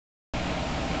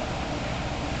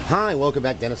Hi, welcome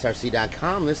back to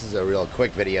DennisRC.com. This is a real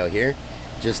quick video here,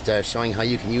 just showing how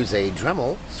you can use a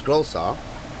Dremel scroll saw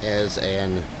as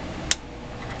an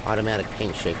automatic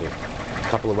paint shaker. A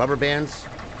couple of rubber bands,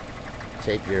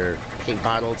 take your paint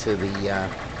bottle to the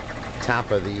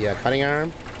top of the cutting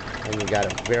arm, and you've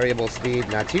got a variable speed,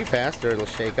 not too fast or it'll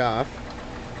shake off.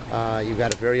 You've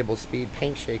got a variable speed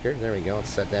paint shaker. There we go. Let's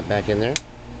set that back in there.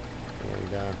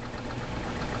 And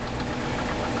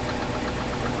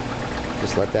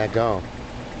just let that go.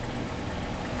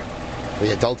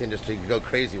 The adult industry could go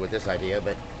crazy with this idea,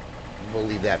 but we'll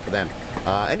leave that for them.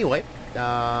 Anyway,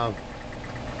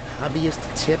 hobbyist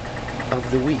tip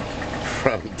of the week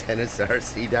from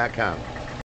DennisRC.com.